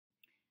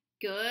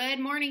Good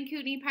morning,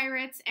 Kootenai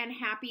Pirates, and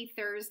happy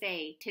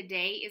Thursday.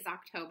 Today is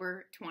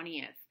October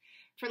 20th.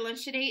 For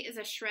lunch today is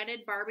a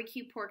shredded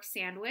barbecue pork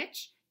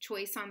sandwich.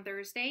 Choice on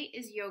Thursday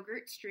is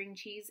yogurt, string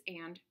cheese,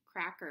 and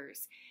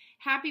crackers.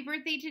 Happy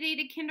birthday today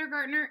to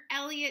kindergartner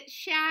Elliot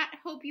Schatt.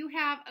 Hope you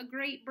have a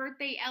great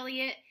birthday,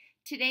 Elliot.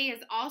 Today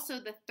is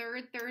also the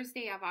third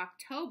Thursday of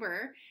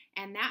October,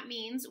 and that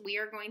means we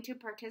are going to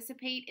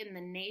participate in the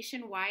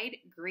nationwide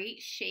Great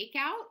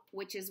Shakeout,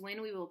 which is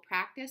when we will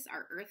practice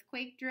our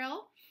earthquake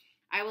drill.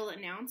 I will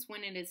announce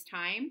when it is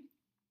time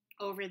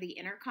over the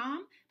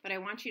intercom, but I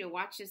want you to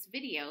watch this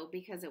video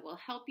because it will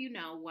help you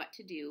know what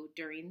to do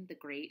during the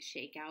Great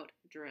Shakeout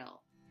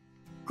drill.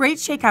 Great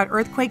Shakeout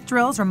earthquake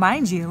drills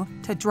remind you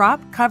to drop,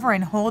 cover,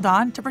 and hold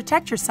on to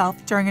protect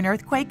yourself during an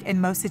earthquake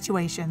in most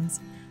situations.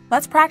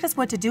 Let's practice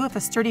what to do if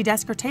a sturdy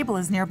desk or table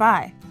is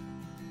nearby.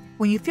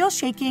 When you feel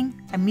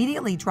shaking,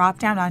 immediately drop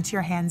down onto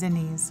your hands and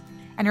knees.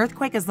 An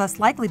earthquake is less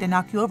likely to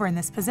knock you over in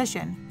this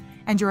position,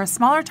 and you're a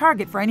smaller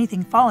target for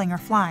anything falling or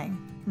flying.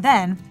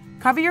 Then,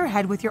 cover your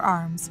head with your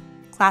arms.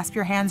 Clasp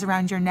your hands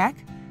around your neck.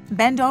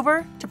 Bend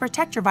over to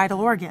protect your vital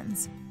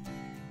organs.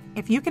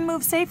 If you can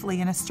move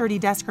safely and a sturdy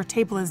desk or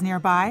table is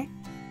nearby,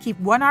 keep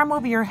one arm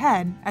over your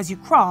head as you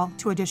crawl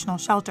to additional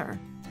shelter.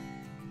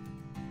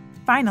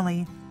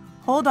 Finally,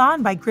 hold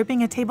on by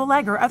gripping a table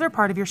leg or other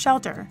part of your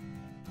shelter.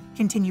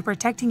 Continue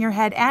protecting your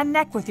head and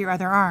neck with your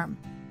other arm.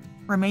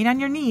 Remain on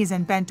your knees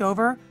and bent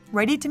over,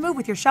 ready to move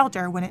with your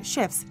shelter when it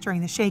shifts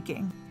during the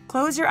shaking.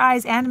 Close your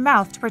eyes and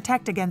mouth to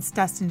protect against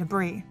dust and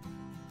debris.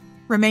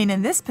 Remain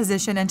in this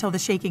position until the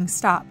shaking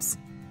stops.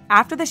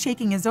 After the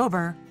shaking is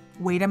over,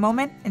 wait a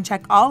moment and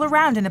check all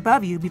around and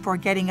above you before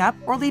getting up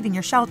or leaving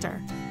your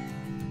shelter.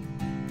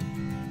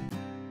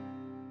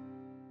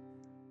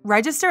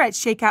 Register at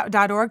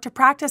shakeout.org to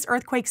practice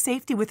earthquake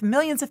safety with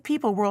millions of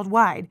people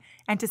worldwide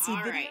and to see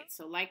videos. All right,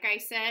 so like I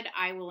said,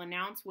 I will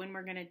announce when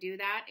we're going to do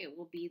that. It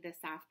will be this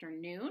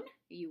afternoon.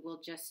 You will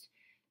just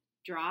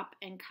drop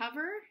and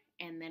cover,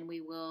 and then we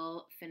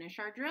will finish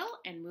our drill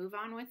and move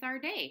on with our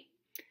day.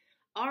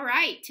 All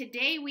right,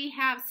 today we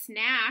have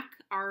snack.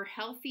 Our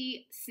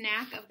healthy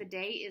snack of the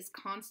day is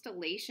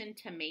Constellation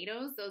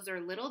tomatoes. Those are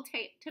little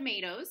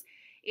tomatoes.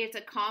 It's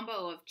a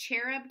combo of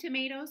cherub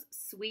tomatoes,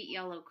 sweet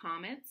yellow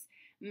comets,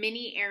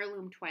 mini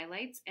heirloom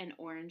twilights, and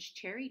orange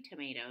cherry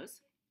tomatoes.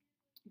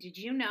 Did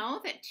you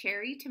know that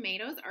cherry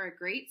tomatoes are a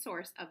great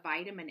source of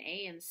vitamin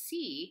A and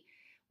C,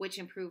 which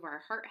improve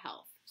our heart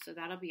health? So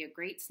that'll be a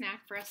great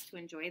snack for us to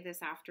enjoy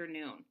this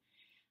afternoon.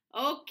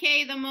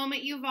 Okay, the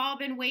moment you've all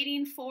been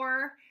waiting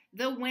for,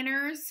 the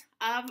winners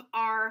of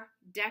our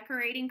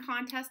decorating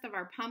contest of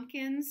our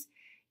pumpkins.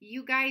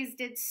 You guys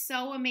did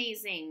so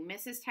amazing.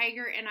 Mrs.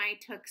 Tiger and I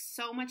took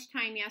so much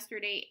time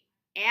yesterday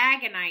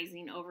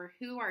agonizing over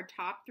who our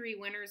top 3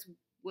 winners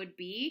would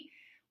be.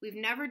 We've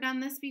never done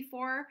this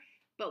before,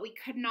 but we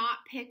could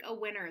not pick a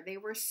winner. They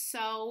were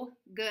so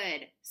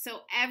good.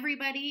 So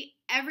everybody,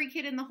 every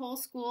kid in the whole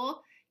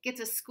school gets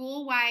a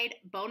school-wide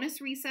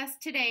bonus recess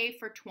today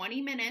for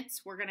 20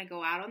 minutes. We're going to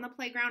go out on the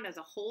playground as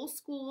a whole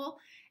school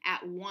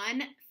at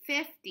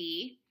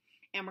 1:50,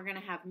 and we're going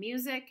to have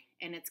music,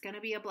 and it's going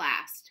to be a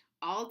blast.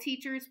 All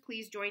teachers,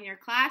 please join your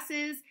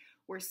classes.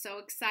 We're so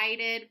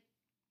excited.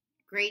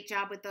 Great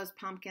job with those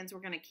pumpkins. We're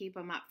going to keep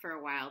them up for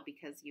a while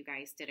because you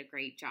guys did a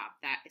great job.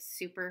 That is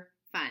super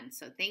fun.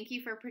 So thank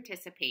you for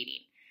participating.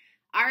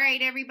 All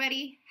right,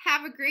 everybody,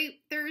 have a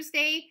great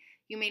Thursday.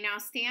 You may now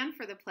stand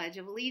for the Pledge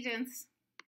of Allegiance.